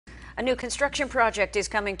A new construction project is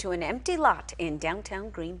coming to an empty lot in downtown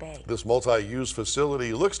Green Bay. This multi-use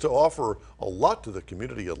facility looks to offer a lot to the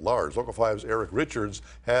community at large. Local 5's Eric Richards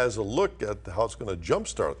has a look at how it's going to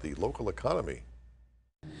jumpstart the local economy.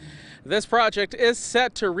 This project is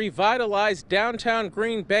set to revitalize downtown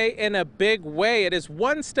Green Bay in a big way. It is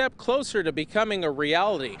one step closer to becoming a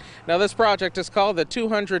reality. Now, this project is called the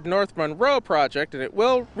 200 North Monroe Project, and it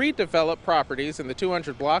will redevelop properties in the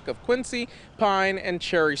 200 block of Quincy, Pine, and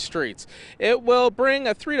Cherry Streets. It will bring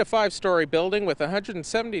a 3 to 5 story building with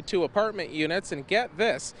 172 apartment units, and get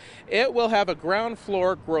this, it will have a ground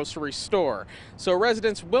floor grocery store. So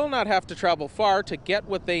residents will not have to travel far to get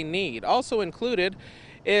what they need. Also included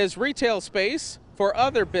is retail space for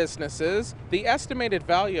other businesses. The estimated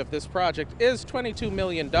value of this project is $22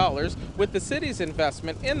 million, with the city's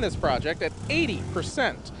investment in this project at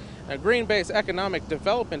 80%. Now, Green Bay's Economic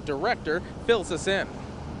Development Director fills us in.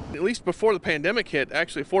 At least before the pandemic hit,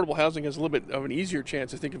 actually affordable housing has a little bit of an easier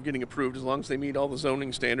chance, I think, of getting approved as long as they meet all the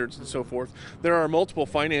zoning standards and so forth. There are multiple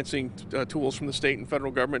financing tools from the state and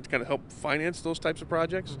federal government to kind of help finance those types of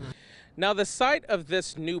projects. Now, the site of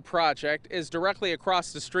this new project is directly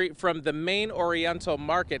across the street from the main Oriental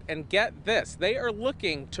Market, and get this, they are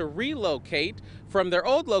looking to relocate from their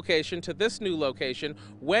old location to this new location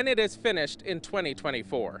when it is finished in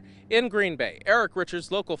 2024. In Green Bay, Eric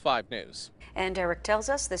Richards, Local 5 News. And Eric tells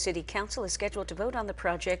us the City Council is scheduled to vote on the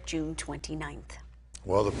project June 29th.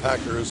 Well, the Packers